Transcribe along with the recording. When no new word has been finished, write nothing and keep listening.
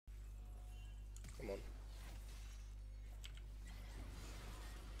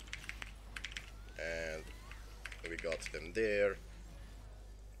them there.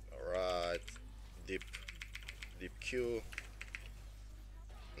 Alright, deep Q.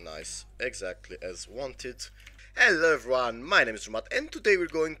 Nice, exactly as wanted. Hello everyone, my name is Drewmatth and today we're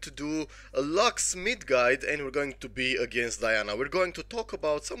going to do a LUX mid guide and we're going to be against Diana. We're going to talk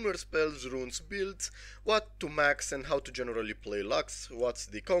about some weird spells, runes, builds, what to max and how to generally play LUX, what's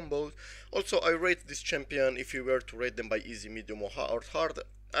the combo. Also, I rate this champion, if you were to rate them by easy, medium or hard,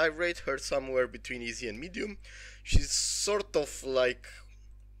 I rate her somewhere between easy and medium. She's sort of like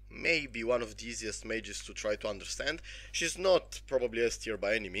maybe one of the easiest mages to try to understand. She's not probably S tier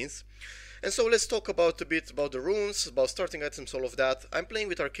by any means. And so let's talk a bit about the runes, about starting items, all of that. I'm playing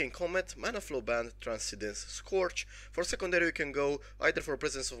with Arcane Comet, Mana Flow Band, Transcendence, Scorch. For secondary you can go either for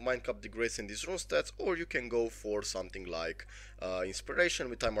Presence of Mind, Cup, Degrace and these rune stats, or you can go for something like Inspiration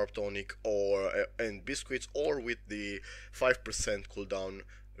with Time Warp Tonic or and Biscuits, or with the 5% cooldown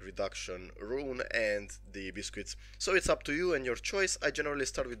reduction rune and the biscuits. So it's up to you and your choice. I generally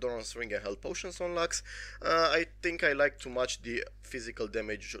start with Doran's Ring and Health Potions on LUX. I think I like to match the physical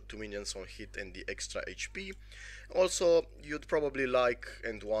damage to minions on hit and the extra HP. Also, you'd probably like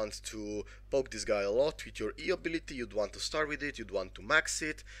and want to poke this guy a lot with your E ability. You'd want to start with it, you'd want to max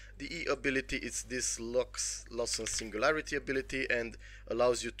it. The E ability is this LUX Loss and Singularity ability and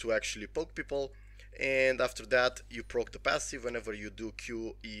allows you to actually poke people. And after that you proc the passive whenever you do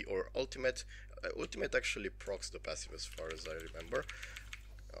Q, E or ultimate. Ultimate actually procs the passive as far as I remember.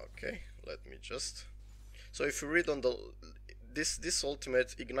 Okay, let me just... So if you read on the... This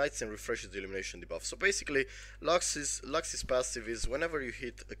ultimate ignites and refreshes the illumination debuff. So basically Lux's passive is whenever you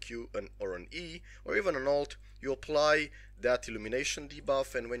hit a Q or an E or even an ult, you apply that illumination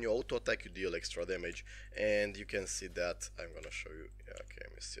debuff, and when you auto attack you deal extra damage. And you can see that, I'm gonna show you, yeah, okay,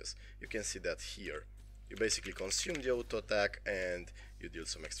 I missed this. You can see that here. You basically consume the auto attack and you deal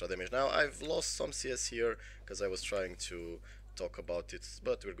some extra damage. Now I've lost some CS here because I was trying to talk about it,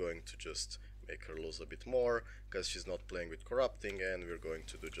 but we're going to just make her lose a bit more because she's not playing with corrupting, and we're going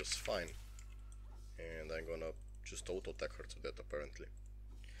to do just fine. And I'm gonna just auto attack her to death apparently.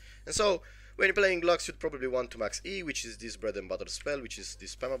 And so when you're playing LUX, you'd probably want to max E, which is this bread and butter spell, which is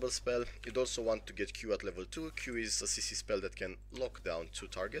this spammable spell. You'd also want to get Q at level 2. Q is a CC spell that can lock down 2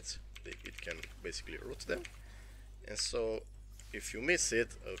 targets. It can basically root them. And so if you miss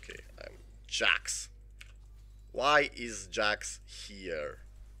it, okay, I'm Jax. Why is Jax here?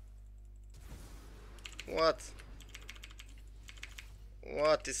 What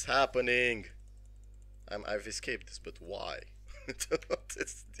is happening? I've escaped this, but why? What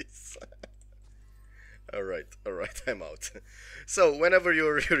is this? Alright, I'm out. So whenever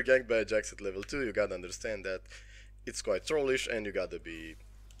you're ganked by a Jax at level 2, you gotta understand that it's quite trollish and you gotta be,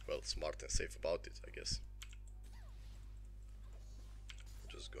 well, smart and safe about it, I guess. I'm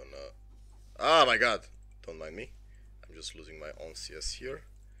just gonna... Oh my god! Don't mind me. I'm just losing my own CS here.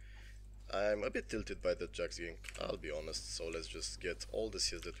 I'm a bit tilted by the Jax gank, I'll be honest, so let's just get all the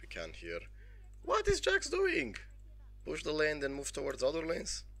CS that we can here. What is Jax doing? Push the lane, then move towards other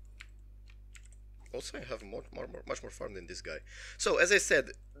lanes? Also, I have much more farm than this guy. So, as I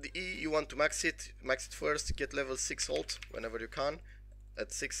said, the E, you want to max it first, get level 6 ult whenever you can.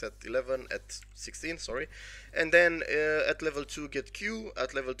 At 6, at 11, at 16, sorry. And then at level 2 get Q,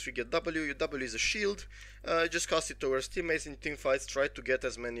 at level 3 get W. Your W is a shield. Just cast it towards teammates in teamfights. Try to get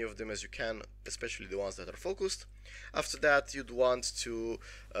as many of them as you can, especially the ones that are focused. After that, you'd want to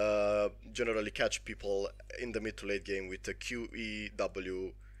generally catch people in the mid to late game with a QE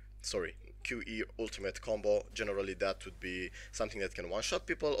ultimate combo. Generally that would be something that can one-shot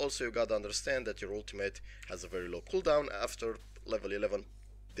people. Also, you gotta understand that your ultimate has a very low cooldown after level 11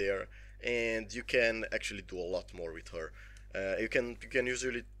 there, and you can actually do a lot more with her. You can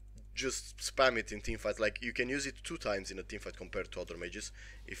usually just spam it in teamfights. Like, you can use it 2 times in a teamfight compared to other mages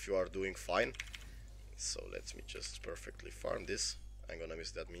if you are doing fine. So let me just perfectly farm this. I'm gonna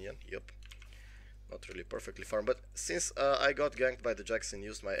miss that minion, yep. Not really perfectly farm, but since I got ganked by the Jax and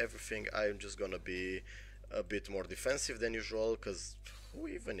used my everything, I'm just gonna be a bit more defensive than usual, because who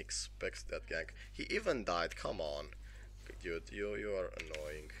even expects that gank? He even died, come on. Dude, you are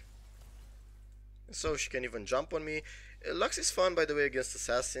annoying. So she can even jump on me. LUX is fun, by the way, against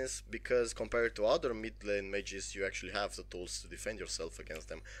Assassins, because compared to other mid lane mages, you actually have the tools to defend yourself against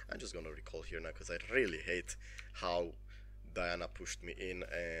them. I'm just gonna recall here now, because I really hate how Diana pushed me in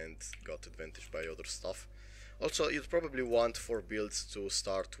and got advantage by other stuff. Also, you'd probably want for builds to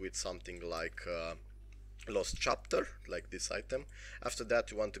start with something like lost chapter, like this item. After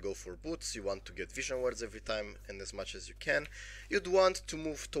that you want to go for boots, you want to get vision words every time and as much as you can. You'd want to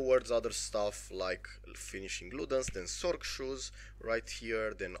move towards other stuff like finishing Ludens, then Sorg shoes right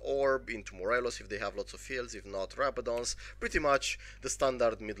here, then Orb into Morelos if they have lots of heals, if not Rabadons. Pretty much the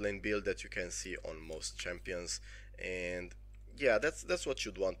standard mid lane build that you can see on most champions. And yeah, that's what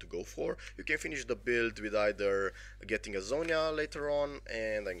you'd want to go for. You can finish the build with either getting a Zonia later on,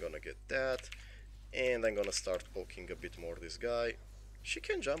 and I'm gonna get that. And I'm gonna start poking a bit more this guy. She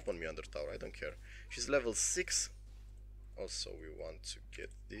can jump on me under tower, I don't care. She's level 6. Also, we want to get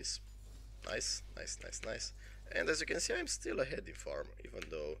this. Nice, nice, nice, nice. And as you can see, I'm still ahead in farm, even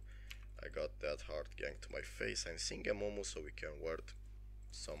though I got that hard gank to my face. I'm seeing a Momo, so we can ward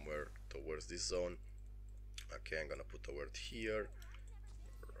somewhere towards this zone. Okay, I'm gonna put a word here.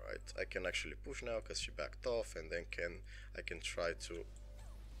 Right, I can actually push now because she backed off, and then I can try to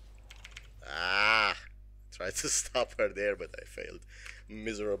try to stop her there, but I failed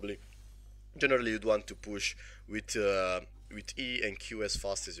miserably. Generally, you'd want to push with E and Q as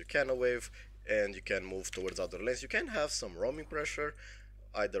fast as you can a wave, and you can move towards other lanes. You can have some roaming pressure,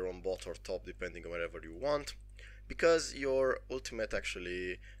 either on bot or top, depending on wherever you want, because your ultimate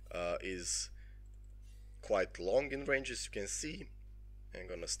actually is quite long in range, as you can see. I'm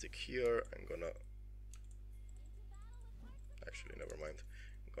gonna stick here. I'm gonna actually never mind.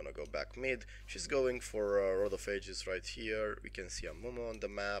 I'm gonna go back mid. She's going for Rod of Ages right here. We can see a Momo on the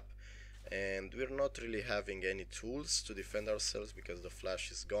map, and we're not really having any tools to defend ourselves because the flash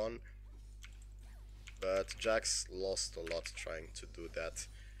is gone. But Jax lost a lot trying to do that.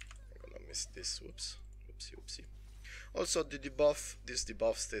 I'm gonna miss this. Whoops, whoopsie, whoopsie. Also, the debuff, this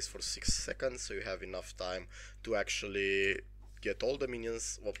debuff stays for 6 seconds, so you have enough time to actually get all the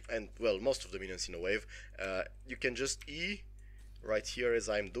minions, and well, most of the minions in a wave. You can just E right here as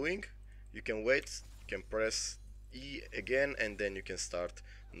I'm doing. You can wait, you can press E again, and then you can start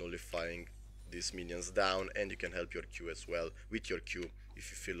nullifying these minions down, and you can help your Q as well with your Q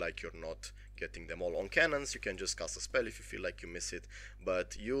if you feel like you're not getting them all. On cannons, you can just cast a spell if you feel like you miss it,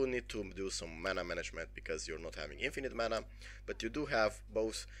 but you need to do some mana management because you're not having infinite mana, but you do have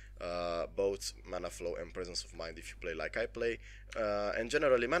both mana flow and presence of mind if you play like I play, and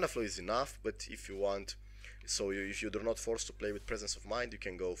generally mana flow is enough, but if you want, if you're not forced to play with presence of mind, you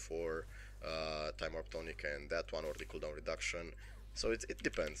can go for time warp tonic and that one, or the cooldown reduction. So it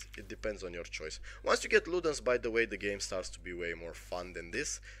depends on your choice. Once you get Ludens, by the way, the game starts to be way more fun than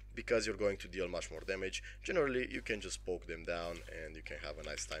this, because you're going to deal much more damage. Generally, you can just poke them down and you can have a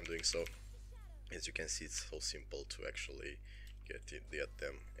nice time doing so. As you can see, it's so simple to actually get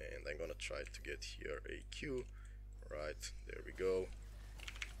them. And I'm gonna try to get here a Q. Right, there we go.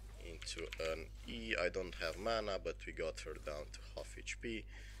 Into an E. I don't have mana, but we got her down to half HP.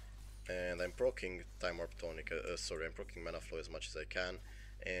 And I'm proccing time warp tonic, I'm proccing mana flow as much as I can,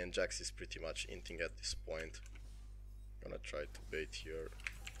 and Jax is pretty much inting at this point. Gonna try to bait here.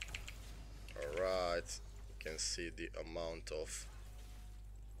 Alright, you can see the amount of,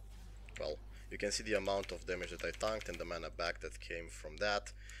 well, you can see the amount of damage that I tanked and the mana back that came from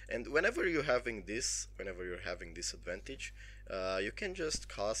that. And whenever you're having this advantage, you can just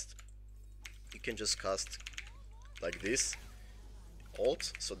cast like this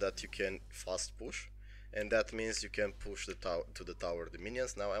ult, so that you can fast push, and that means you can push the tower the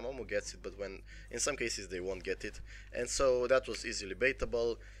minions. Now Amomo gets it, but when in some cases they won't get it, and so that was easily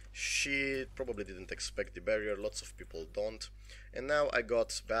baitable. She probably didn't expect the barrier, lots of people don't. And now I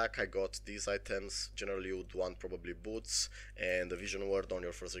got these items. Generally you would want probably boots and the vision word on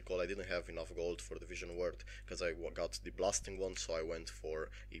your first recall. I didn't have enough gold for the vision word because I got the blasting one, so I went for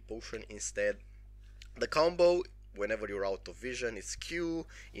a potion instead. The combo, whenever you're out of vision, it's Q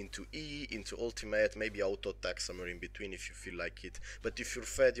into E into ultimate, maybe auto attack somewhere in between if you feel like it, but if you're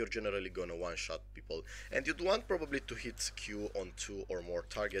fed, you're generally gonna one shot people, and you'd want probably to hit Q on 2 or more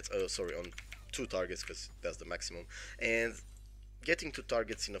targets, on 2 targets, because that's the maximum, and getting 2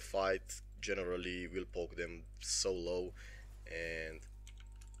 targets in a fight generally will poke them so low, and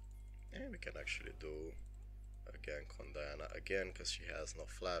we can actually do a gank on Diana again because she has no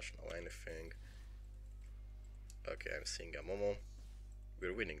flash, no anything. Okay, I'm seeing a Momo.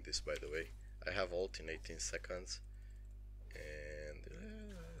 We're winning this, by the way. I have ult in 18 seconds. And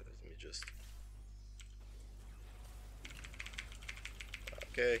let me just...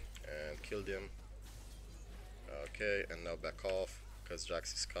 Okay, and killed him. Okay, and now back off, because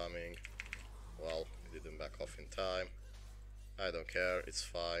Jax is coming. Well, he didn't back off in time. I don't care, it's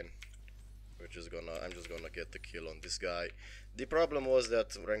fine. I'm just gonna get the kill on this guy. The problem was that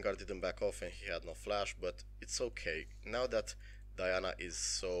Rengar didn't back off and he had no flash, but it's okay. Now that Diana is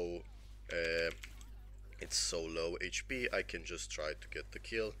so it's so low HP, I can just try to get the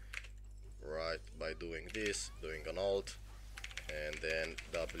kill right by doing this, doing an ult, and then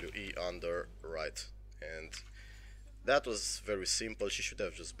WE under, right. And that was very simple. She should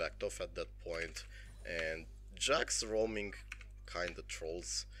have just backed off at that point. And Jack's roaming kinda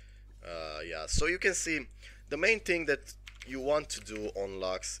trolls. Yeah, so you can see the main thing that you want to do on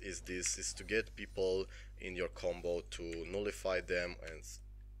LUX is to get people in your combo to nullify them, and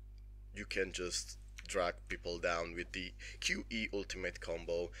you can just drag people down with the QE ultimate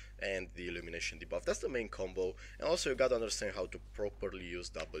combo and the illumination debuff. That's the main combo, and also you gotta understand how to properly use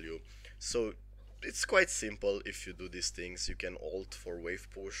W. So it's quite simple. If you do these things, you can ult for wave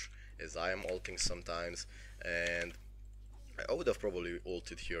push, as I am ulting sometimes, and I would have probably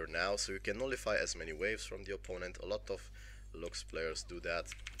ulted here now, so you can nullify as many waves from the opponent. A lot of LUX players do that.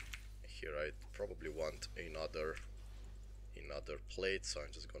 Here I probably want another plate, so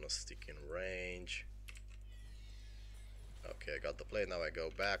I'm just gonna stick in range. Okay, I got the plate. Now I go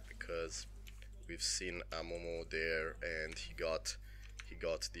back because we've seen Amumu there, and he got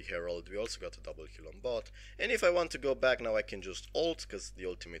the Herald. We also got a double kill on bot. And if I want to go back now, I can just ult, because the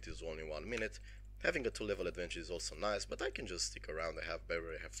ultimate is only 1 minute. Having a 2-level advantage is also nice, but I can just stick around. I have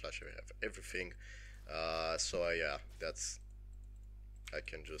barrier, I have flash, I have everything. Yeah, I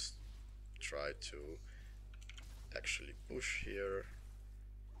can just try to actually push here.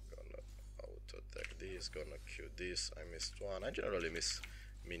 Gonna auto attack this, gonna Q this. I missed one. I generally miss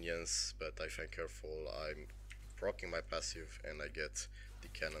minions, but if I'm careful, I'm proccing my passive and I get the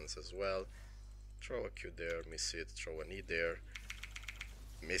cannons as well. Throw a Q there, miss it. Throw an E there,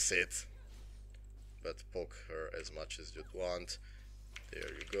 miss it. But poke her as much as you'd want.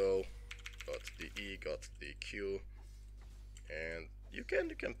 There you go. Got the E, got the Q, and you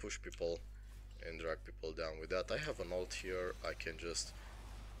can push people and drag people down with that. I have an ult here. I can just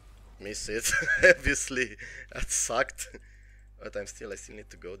miss it. Obviously, that sucked. But I still need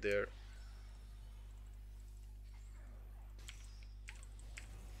to go there.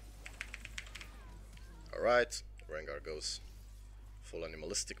 Alright, Rengar goes full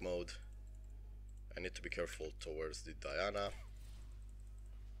animalistic mode. I need to be careful towards the Diana.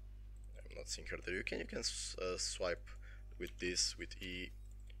 I'm not seeing her there. You can swipe with this, with E.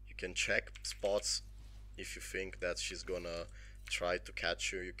 You can check spots if you think that she's gonna try to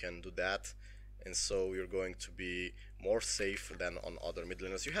catch you. You can do that, and so you're going to be more safe than on other mid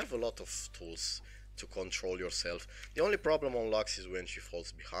laners. You have a lot of tools to control yourself. The only problem on LUX is when she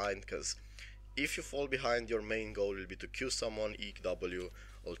falls behind, because if you fall behind, your main goal will be to Q someone, E, W,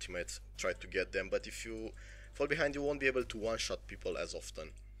 ultimate, try to get them, but if you fall behind, you won't be able to one-shot people as often.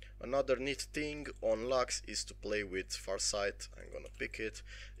 Another neat thing on LUX is to play with Farsight. I'm gonna pick it.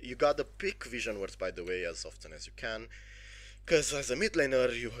 You gotta pick vision words, by the way, as often as you can, because as a mid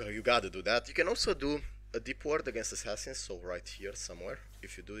laner, you gotta do that. You can also do a deep ward against Assassins, so right here somewhere.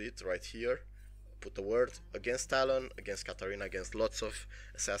 If you do it right here, put a word against Talon, against Katarina, against lots of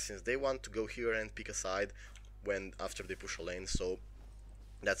Assassins. They want to go here and pick a side after they push a lane, so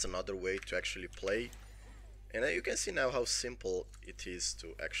that's another way to actually play. And you can see now how simple it is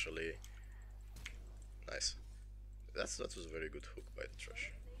to actually... Nice. That was a very good hook by the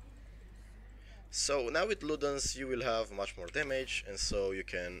Trash. So now with Ludens you will have much more damage, and so you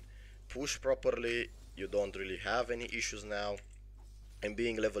can push properly. You don't really have any issues now. And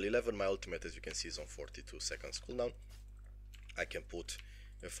being level 11, my ultimate, as you can see, is on 42 seconds cooldown. I can put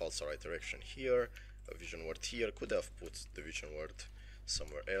a false right direction here, a vision word here. Could have put the vision word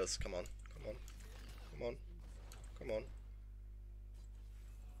somewhere else. Come on, come on, come on, come on,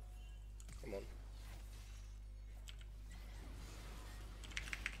 come on.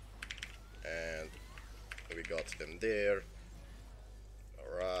 And we got them there.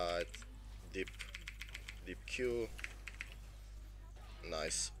 Alright, deep Q.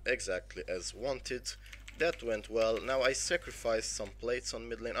 Nice, exactly as wanted. That went well. Now I sacrificed some plates on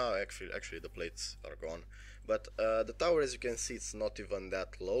mid lane. Oh, actually the plates are gone. But the tower, as you can see, it's not even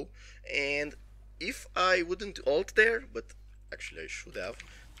that low. And if I wouldn't ult there, but actually I should have,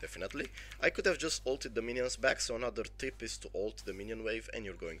 definitely, I could have just ulted the minions back. So another tip is to ult the minion wave and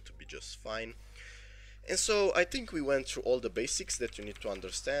you're going to be just fine. And so I think we went through all the basics that you need to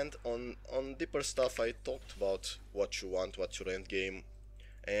understand. On deeper stuff, I talked about what you want, what's your end game,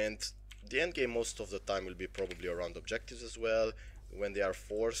 and the end game most of the time will be probably around objectives as well. When they are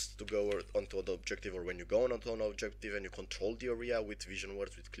forced to go onto the objective, or when you go onto an objective and you control the area with vision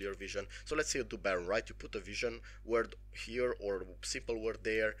words, with clear vision. So let's say you do Baron, right? You put a vision word here or simple word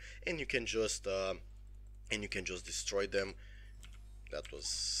there, and you can just destroy them. That was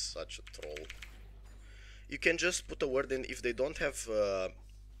such a troll. You can just put a word in if they don't have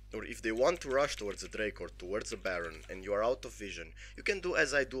or if they want to rush towards the Drake or towards the Baron and you are out of vision, you can do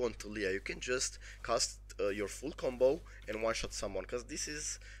as I do on Talia. You can just cast your full combo and one-shot someone, because this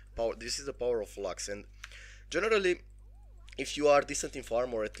is power. This is the power of Lux. And generally, if you are decent in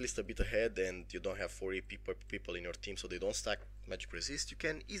farm or at least a bit ahead and you don't have 40 people in your team, so they don't stack magic resist, you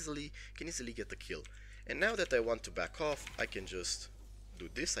can easily get a kill. And now that I want to back off, I can just do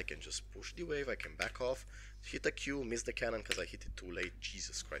this. I can just push the wave. I can back off, hit a Q, miss the cannon because I hit it too late.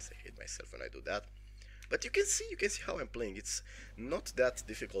 Jesus Christ, I hate myself when I do that. But you can see how I'm playing. It's not that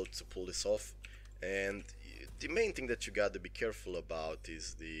difficult to pull this off. And the main thing that you gotta be careful about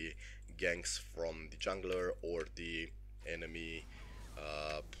is the ganks from the jungler or the enemy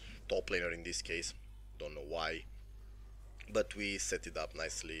top laner in this case. Don't know why, but we set it up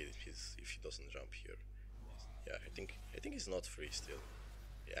nicely. If he doesn't jump here, yeah, I think he's not free still.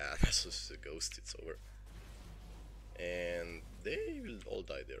 Yeah, that's just a ghost. It's over, and they will all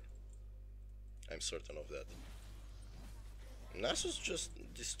die there. I'm certain of that. Nasus just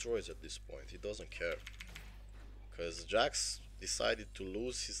destroys at this point. He doesn't care, because Jax decided to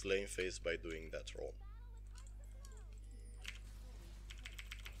lose his lane phase by doing that roll.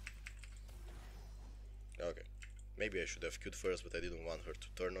 Okay, maybe I should have queued first, but I didn't want her to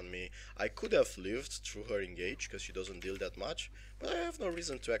turn on me. I could have lived through her engage, because she doesn't deal that much, but I have no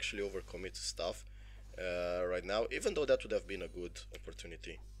reason to actually overcommit stuff right now, even though that would have been a good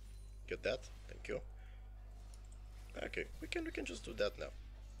opportunity. Get that? Thank you. Okay, we can just do that now.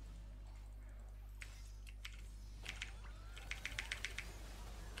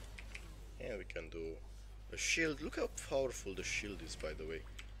 And we can do a shield. Look how powerful the shield is, by the way.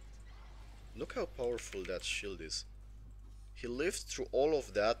 Look how powerful that shield is. He lived through all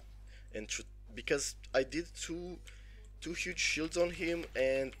of that, and because I did two huge shields on him,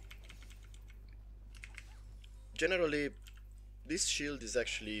 and generally this shield is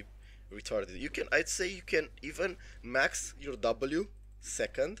actually retarded. I'd say you can even max your W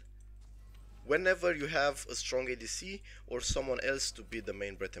second whenever you have a strong ADC or someone else to be the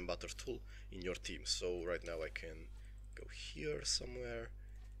main bread and butter tool in your team. So right now I can go here somewhere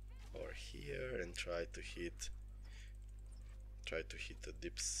or here and try to hit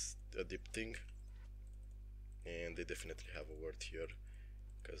a dip thing, and they definitely have a word here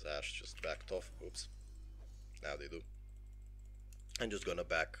because Ashe just backed off. Oops, now they do. I'm just gonna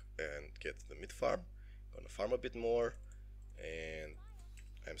back and get the mid farm, gonna farm a bit more, and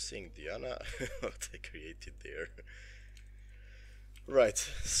I'm seeing Diana what I created there. Right,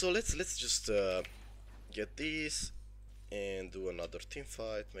 so let's just get these and do another team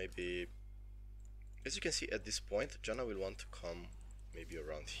fight. Maybe, as you can see at this point, Janna will want to come maybe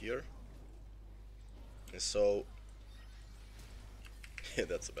around here, and so yeah,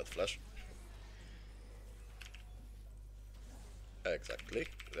 that's a bad flash. Exactly,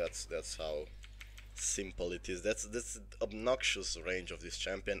 that's how simple it is. That's the obnoxious range of this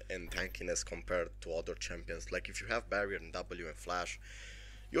champion and tankiness compared to other champions. Like if you have barrier and W and flash,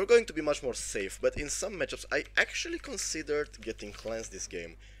 you're going to be much more safe. But in some matchups, I actually considered getting cleansed this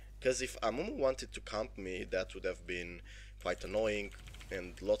game, because if Amumu wanted to camp me, that would have been quite annoying,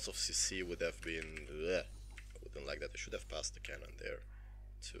 and lots of CC would have been bleh. I wouldn't like that. I should have passed the cannon there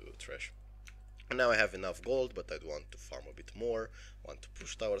to Thresh. And now I have enough gold, but I'd want to farm a bit more, want to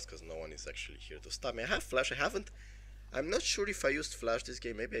push towers, because no one is actually here to stop me. I have flash, I'm not sure if I used flash this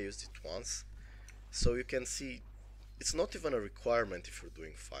game, maybe I used it once. So you can see, it's not even a requirement if you're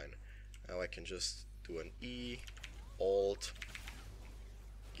doing fine. Now I can just do an E, alt,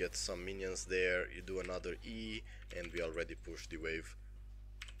 get some minions there, you do another E, and we already push the wave.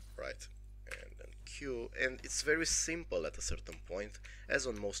 Right, and then Q, and it's very simple at a certain point, as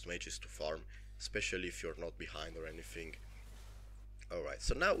on most mages, to farm, especially if you're not behind or anything. Alright,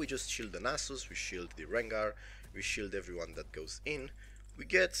 so now we just shield the Nasus, we shield the Rengar, we shield everyone that goes in. We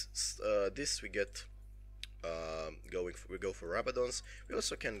get this, we get we go for Rabadons. We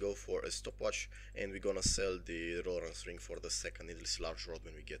also can go for a stopwatch, and we're gonna sell the Roland's ring for the second needless large rod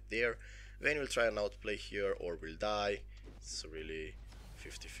when we get there. Then we'll try and outplay here, or we'll die. It's really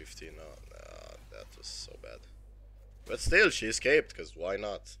 50-50. No, that was so bad. But still, she escaped, because why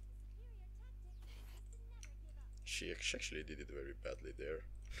not? She actually did it very badly there.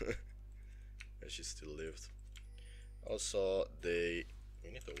 And she still lived. Also, we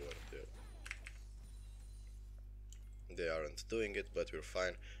need a word there. They aren't doing it, but we're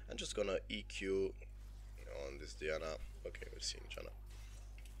fine. I'm just gonna EQ on this Diana. Okay, we're seeing Janna.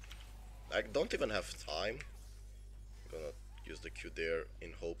 I don't even have time. I'm gonna use the Q there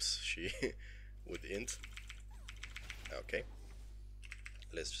in hopes she would int. Okay.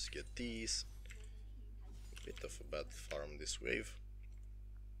 Let's just get these. Bit of a bad farm this wave.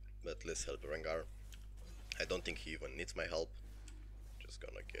 But let's help Rengar. I don't think he even needs my help. Just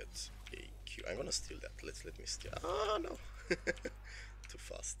gonna get a Q. I'm gonna steal that. Let me steal. Ah, no. Too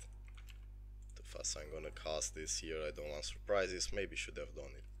fast. Too fast. I'm gonna cast this here. I don't want surprises. Maybe should have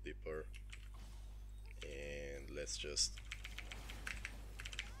done it deeper. And let's just...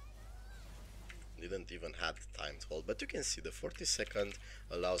 Didn't even have time to hold, but you can see the 40-second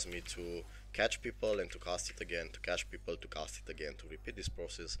allows me to catch people and to cast it again, to catch people, to cast it again, to repeat this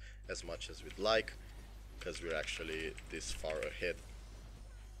process as much as we'd like, because we're actually this far ahead.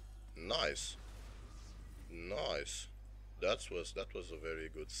 Nice. Nice. That was a very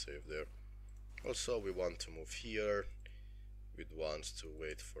good save there. Also, we want to move here. We'd want to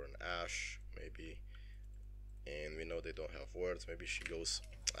wait for an Ashe, maybe. And we know they don't have words. Maybe she goes...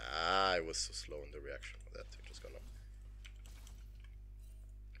 Ah, I was so slow in the reaction of that. I'm just gonna...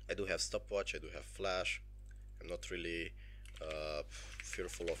 I do have stopwatch, I do have flash. I'm not really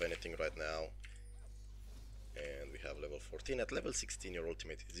fearful of anything right now. And we have level 14. At level 16 your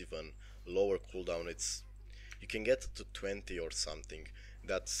ultimate is even lower cooldown. It's... You can get to 20 or something.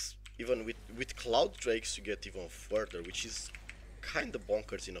 That's... Even with Cloud Drakes you get even further, which is kinda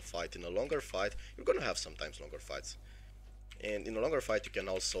bonkers in a fight. In a longer fight, you're gonna have sometimes longer fights. And in a longer fight you can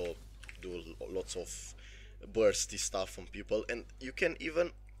also do lots of bursty stuff from people, and you can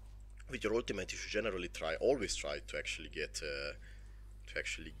even with your ultimate you should generally always try to actually get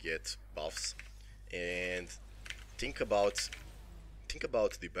buffs. And think about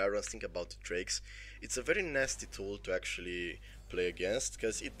the barons, think about the drakes. It's a very nasty tool to actually play against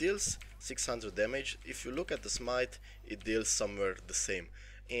because it deals 600 damage. If you look at the smite, it deals somewhere the same,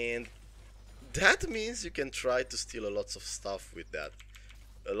 and that means you can try to steal a lot of stuff with that.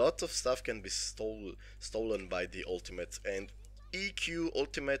 A lot of stuff can be stolen by the ultimate, and EQ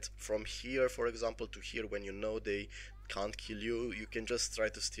ultimate from here, for example, to here, when you know they can't kill you, you can just try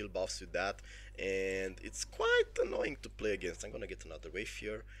to steal buffs with that, and it's quite annoying to play against. I'm gonna get another wave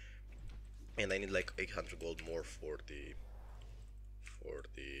here, and I need like 800 gold more for the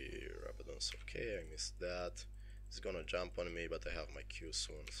Rabadons. Okay, I missed that. He's gonna jump on me, but I have my Q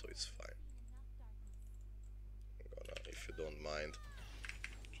soon, so it's fine. If you don't mind,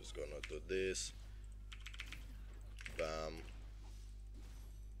 just gonna do this. Bam.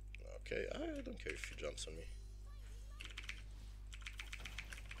 Okay, I don't care if he jumps on me.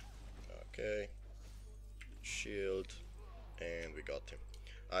 Okay. Shield. And we got him.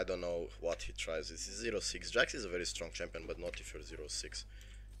 I don't know what he tries. This is 0-6. Jax is a very strong champion, but not if you're 0-6.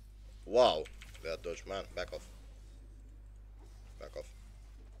 Wow. That dodge, man. Back off. Back off.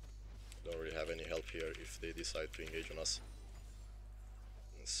 Don't really have any help here if they decide to engage on us.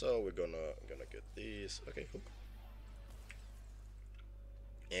 And so we're gonna get this. Okay, hook.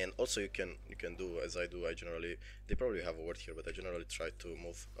 And also you can do as I do. I generally, they probably have a word here, but I generally try to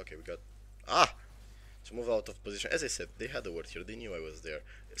move. Okay, we got to move out of position. As I said, they had a word here. They knew I was there.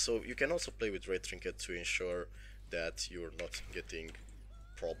 So you can also play with Red Trinket to ensure that you're not getting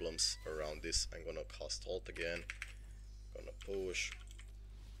problems around this. I'm gonna cast ult again. Gonna push.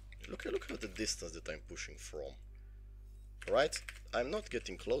 Look at the distance that I'm pushing from. Right? I'm not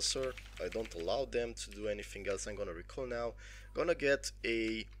getting closer. I don't allow them to do anything else. I'm gonna recall now. Gonna get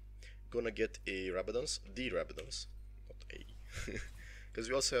a Rabadons. The Rabadons. Not a. Because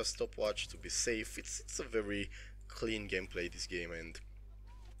we also have stopwatch to be safe. It's a very clean gameplay, this game, and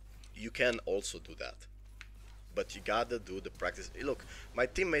you can also do that. But you gotta do the practice. Look, my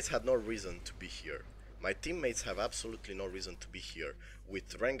teammates had no reason to be here. My teammates have absolutely no reason to be here.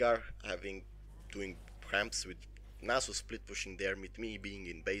 With Rengar doing cramps, with Nasu split pushing there, with me being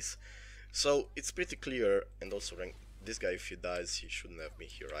in base. So it's pretty clear, and also this guy, if he dies, he shouldn't have me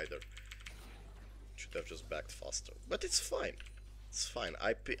here either. Should have just backed faster. But it's fine. It's fine.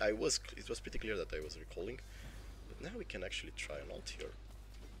 It was pretty clear that I was recalling. But now we can actually try an ult here.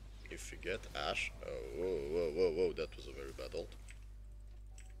 If we get Ashe. Oh, whoa, that was a very bad ult.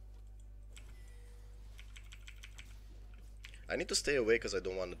 I need to stay away because I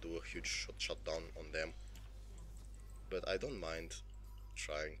don't want to do a huge shutdown on them. But I don't mind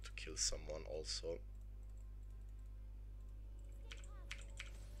trying to kill someone also.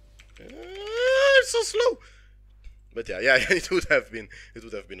 It's so slow. But yeah, it would have been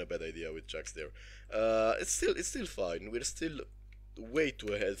a bad idea with Jax there. It's still fine. We're still way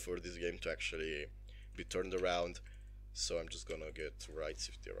too ahead for this game to actually be turned around. So I'm just gonna get rights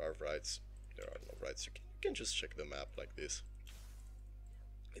if there are rights. There are no rights. You can just check the map like this.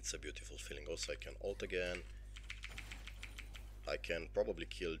 It's a beautiful feeling. Also, I can ult again. I can probably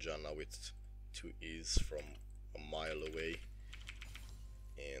kill Janna with 2 E's from a mile away.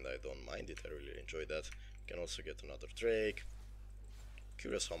 And I don't mind it, I really enjoy that. You can also get another Drake.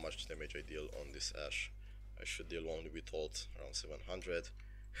 Curious how much damage I deal on this Ashe. I should deal only with ult around 700.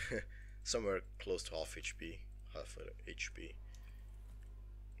 Somewhere close to half HP. Half HP.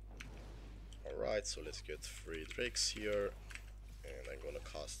 Alright, so let's get 3 Drakes here. And I'm gonna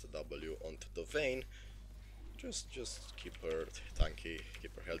cast the W onto the Vayne. Just keep her tanky,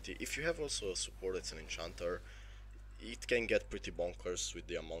 keep her healthy. If you have also a support that's an enchanter, it can get pretty bonkers with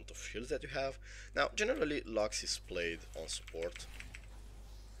the amount of shields that you have. Now, generally, LUX is played on support,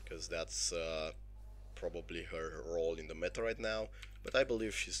 because that's probably her role in the meta right now, but I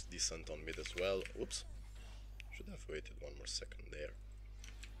believe she's decent on mid as well. Oops, should have waited one more second there.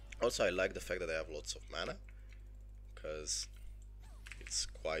 Also, I like the fact that I have lots of mana, because it's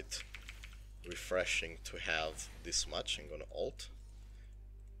quite refreshing to have this much. I'm gonna ult.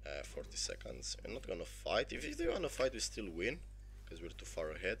 40 seconds. I'm not gonna fight. If they wanna fight, we still win, because we're too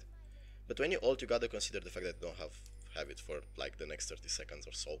far ahead. But when you ult, you gotta consider the fact that you don't have it for like the next 30 seconds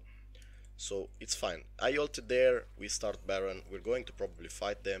or so. So it's fine. I ulted there, we start Baron, we're going to probably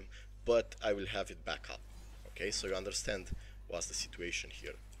fight them, but I will have it back up. Okay, so you understand what's the situation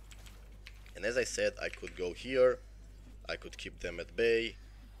here. And as I said, I could go here, I could keep them at bay.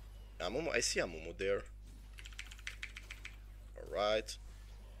 Amumu, I see Amumu there. Alright.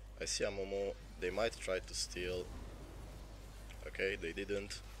 I see Amumu, they might try to steal. Okay, they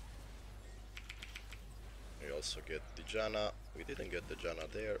didn't. We also get the Janna. We didn't get the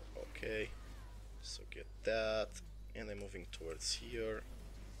Janna there. Okay, so get that. And I'm moving towards here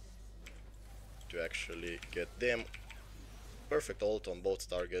to actually get them. Perfect ult on both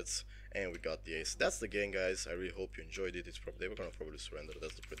targets, and we got the ace. That's the game, guys. I really hope you enjoyed it. They were gonna probably surrender.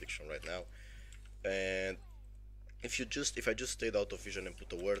 That's the prediction right now. And if I just stayed out of vision and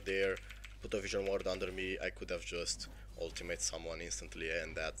put a ward there, put a vision ward under me, I could have just ultimate someone instantly,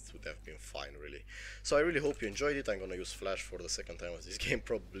 and that would have been fine, really. So I really hope you enjoyed it. I'm gonna use flash for the second time of this game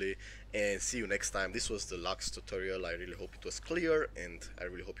probably, and see you next time. This was the LUX tutorial. I really hope it was clear, and I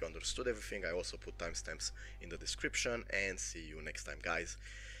really hope you understood everything. I also put timestamps in the description, and see you next time, guys.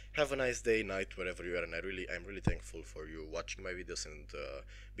 Have a nice day, night, wherever you are, and I'm really thankful for you watching my videos and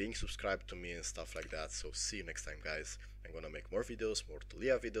being subscribed to me and stuff like that. So see you next time, guys. I'm gonna make more videos, more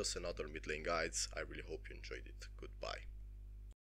Talia videos and other mid lane guides. I really hope you enjoyed it. Goodbye.